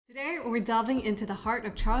Today, we're delving into the heart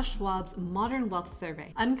of Charles Schwab's Modern Wealth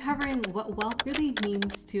Survey, uncovering what wealth really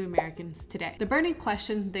means to Americans today. The burning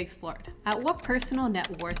question they explored: at what personal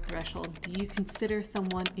net worth threshold do you consider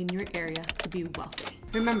someone in your area to be wealthy?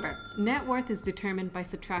 Remember, net worth is determined by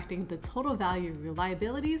subtracting the total value of your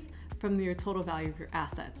liabilities from your total value of your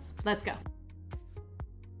assets. Let's go.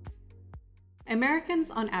 Americans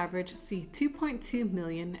on average see 2.2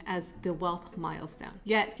 million as the wealth milestone.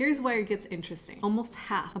 Yet, here's where it gets interesting. Almost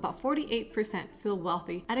half, about 48%, feel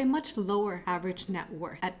wealthy at a much lower average net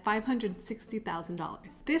worth at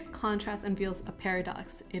 $560,000. This contrast unveils a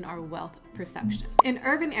paradox in our wealth perception. In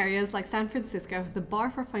urban areas like San Francisco, the bar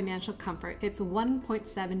for financial comfort hits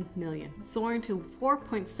 1.7 million, soaring to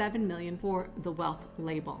 4.7 million for the wealth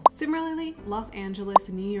label. Similarly, Los Angeles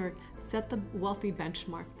and New York set the wealthy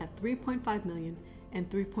benchmark at 3.5 million and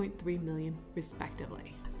 3.3 million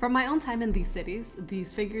respectively. From my own time in these cities,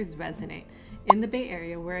 these figures resonate. In the Bay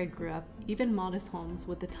Area where I grew up, even modest homes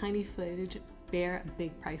with a tiny footage bear a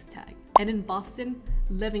big price tag. And in Boston,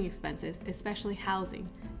 living expenses, especially housing,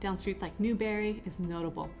 down streets like Newberry is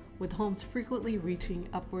notable, with homes frequently reaching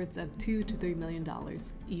upwards of $2 to $3 million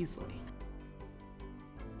easily.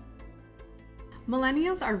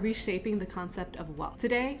 Millennials are reshaping the concept of wealth.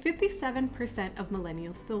 Today, 57% of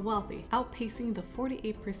millennials feel wealthy, outpacing the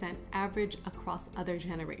 48% average across other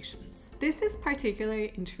generations. This is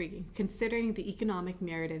particularly intriguing considering the economic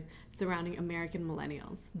narrative surrounding American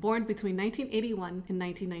millennials, born between 1981 and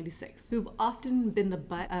 1996, who've often been the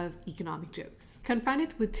butt of economic jokes.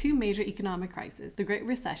 Confronted with two major economic crises, the Great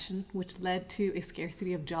Recession, which led to a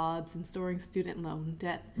scarcity of jobs and soaring student loan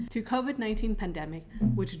debt, to COVID-19 pandemic,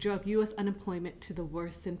 which drove U.S. unemployment to the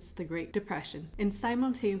worst since the Great Depression, and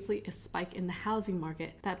simultaneously a spike in the housing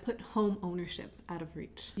market that put home ownership out of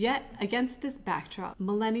reach. Yet, against this backdrop,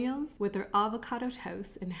 millennials, with their avocado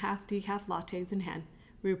toast and half decaf lattes in hand,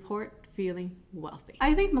 report feeling wealthy.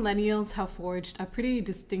 I think millennials have forged a pretty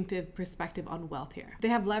distinctive perspective on wealth here. They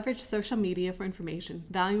have leveraged social media for information,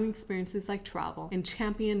 valuing experiences like travel, and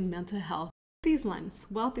championed mental health. These lens,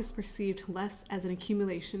 wealth is perceived less as an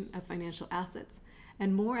accumulation of financial assets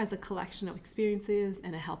and more as a collection of experiences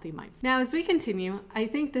and a healthy mindset. Now, as we continue, I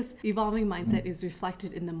think this evolving mindset is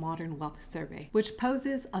reflected in the Modern Wealth Survey, which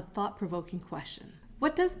poses a thought-provoking question.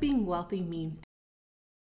 What does being wealthy mean?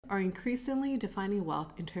 Are increasingly defining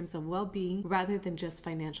wealth in terms of well-being rather than just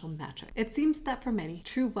financial metrics. It seems that for many,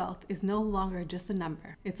 true wealth is no longer just a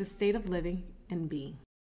number. It's a state of living and being.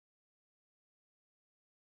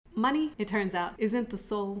 Money, it turns out, isn't the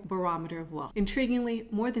sole barometer of wealth.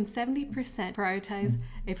 Intriguingly, more than 70% prioritize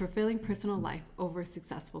a fulfilling personal life over a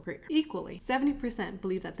successful career. Equally, 70%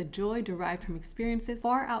 believe that the joy derived from experiences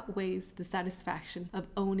far outweighs the satisfaction of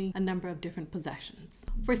owning a number of different possessions.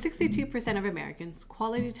 For 62% of Americans,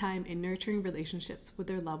 quality time and nurturing relationships with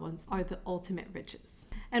their loved ones are the ultimate riches.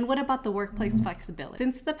 And what about the workplace flexibility?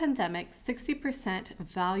 Since the pandemic, 60%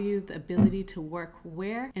 value the ability to work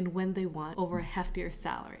where and when they want over a heftier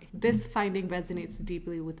salary. This finding resonates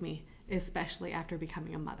deeply with me, especially after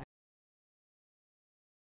becoming a mother.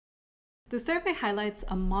 The survey highlights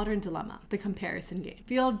a modern dilemma, the comparison game,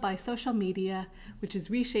 fueled by social media, which is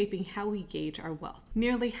reshaping how we gauge our wealth.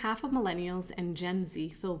 Nearly half of millennials and Gen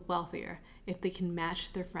Z feel wealthier if they can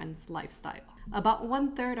match their friends' lifestyle. About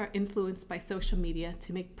 1/3 are influenced by social media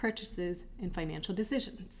to make purchases and financial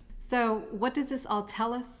decisions. So, what does this all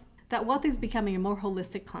tell us? That wealth is becoming a more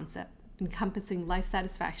holistic concept, encompassing life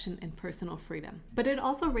satisfaction and personal freedom. But it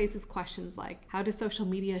also raises questions like, how does social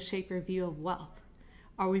media shape your view of wealth?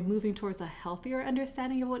 Are we moving towards a healthier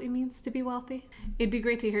understanding of what it means to be wealthy? It'd be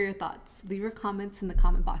great to hear your thoughts. Leave your comments in the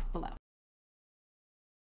comment box below.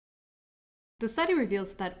 The study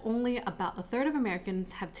reveals that only about 1/3 of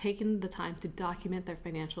Americans have taken the time to document their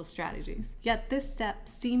financial strategies. Yet this step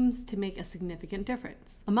seems to make a significant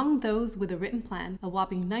difference. Among those with a written plan, a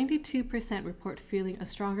whopping 92% report feeling a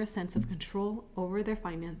stronger sense of control over their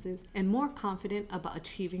finances and more confident about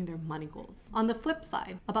achieving their money goals. On the flip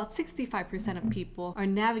side, about 65% of people are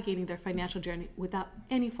navigating their financial journey without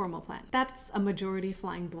any formal plan. That's a majority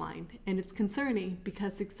flying blind, and it's concerning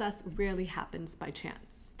because success rarely happens by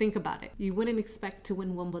chance. Think about it. You wouldn't expect to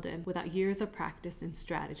win Wimbledon without years of practice and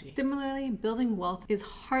strategy. Similarly, building wealth is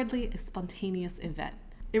hardly a spontaneous event.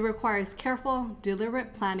 It requires careful,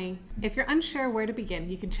 deliberate planning. If you're unsure where to begin,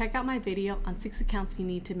 you can check out my video on 6 accounts you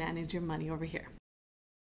need to manage your money over here.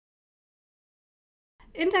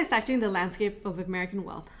 In dissecting the landscape of American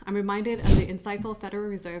wealth, I'm reminded of the insightful Federal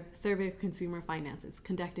Reserve Survey of Consumer Finances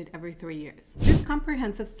conducted every 3 years. This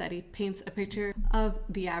comprehensive study paints a picture of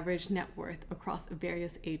the average net worth across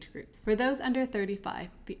various age groups. For those under 35,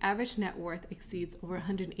 the average net worth exceeds over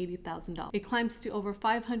 $180,000. It climbs to over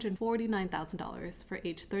 $549,000 for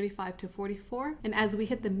age 35 to 44, and as we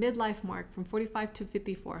hit the midlife mark from 45 to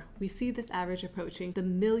 54, we see this average approaching the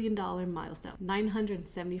 $1 million milestone,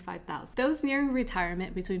 $975,000. Those nearing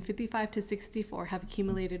retirement between 55 to 64 have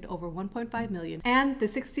accumulated over 1.5 million, and the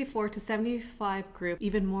 64 to 75 group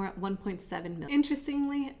even more at 1.7 million.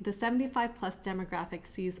 Interestingly, the 75 plus demographic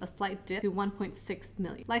sees a slight dip to 1.6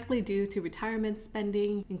 million, likely due to retirement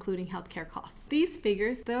spending, including healthcare costs. These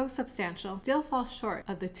figures, though substantial, still fall short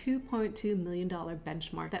of the $2.2 million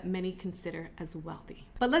benchmark that many consider as wealthy.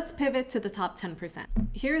 But let's pivot to the top 10%.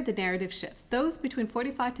 Here are the narrative shifts. Those between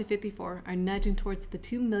 45 to 54 are nudging towards the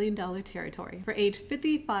 $2 million territory. For age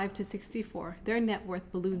 55 to 64, their net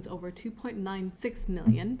worth balloons over 2.96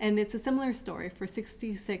 million, and it's a similar story for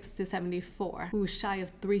 66 to 74, who's shy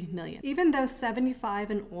of 3 million. Even though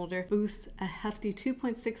 75 and older boosts a hefty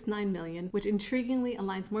 2.69 million, which intriguingly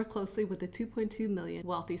aligns more closely with the 2.2 million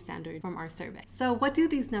wealthy standard from our survey. So what do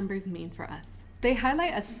these numbers mean for us? They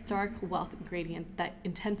highlight a stark wealth gradient that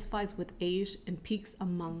intensifies with age and peaks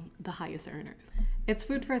among the highest earners. It's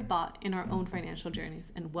food for thought in our own financial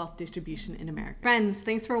journeys and wealth distribution in America. Friends,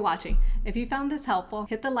 thanks for watching. If you found this helpful,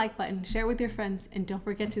 hit the like button, share with your friends, and don't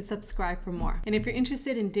forget to subscribe for more. And if you're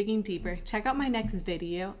interested in digging deeper, check out my next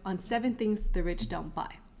video on 7 things the rich don't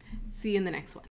buy. See you in the next one.